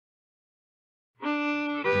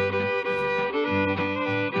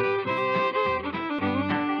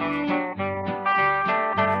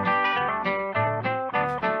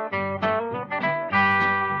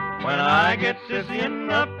get sissy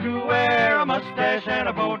enough to wear a mustache and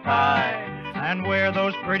a bow tie, and wear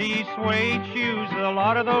those pretty suede shoes that a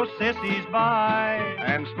lot of those sissies buy,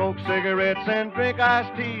 and smoke cigarettes and drink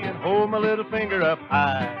iced tea and hold my little finger up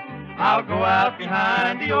high, I'll go out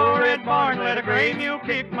behind the old red barn, let a gray mule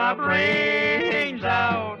kick my brains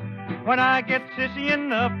out. When I get sissy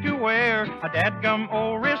enough to wear a dadgum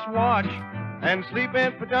old wristwatch, and sleep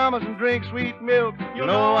in pajamas and drink sweet milk, you'll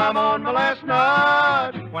know I'm on my last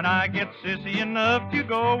notch. When I get sissy enough to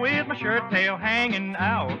go with my shirt tail hanging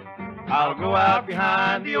out, I'll go out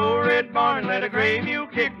behind the old red barn, let a gray mule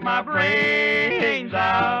kick my brains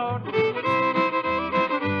out.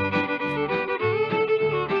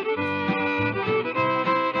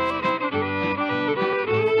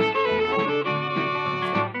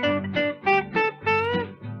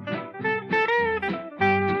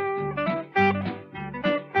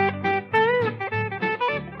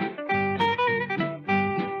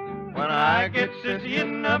 I get sissy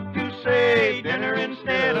enough to say dinner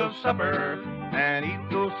instead of supper, and eat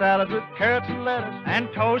those salads with carrots and lettuce,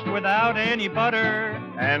 and toast without any butter,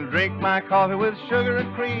 and drink my coffee with sugar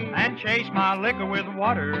and cream, and chase my liquor with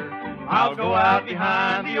water. I'll go out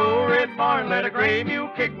behind the old red barn, let a gray mule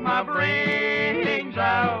kick my brains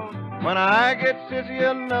out. When I get sissy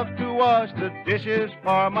enough to wash the dishes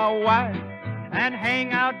for my wife, and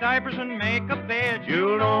hang out diapers and make a bed,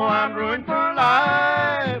 you'll know I'm ruined for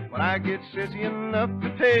life. When I get sissy enough to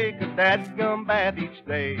take a dadgum bath each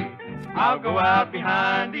day, I'll go out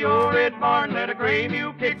behind the old red barn, let a gray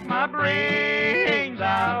mule kick my brains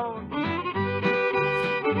out.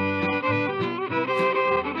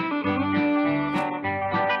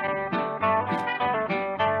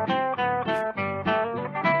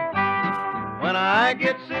 When I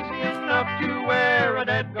get sissy enough to wear a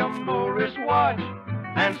dadgum old wristwatch,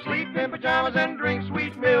 and sleep in pajamas and drink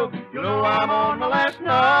sweet milk, you'll know I'm on my last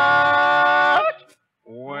notch.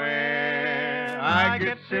 When I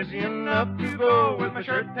get sissy enough to go with my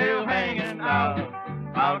shirt tail hanging out,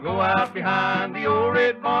 I'll go out behind the old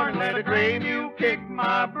red barn, let a gray mule kick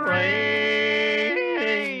my brains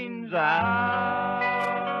out.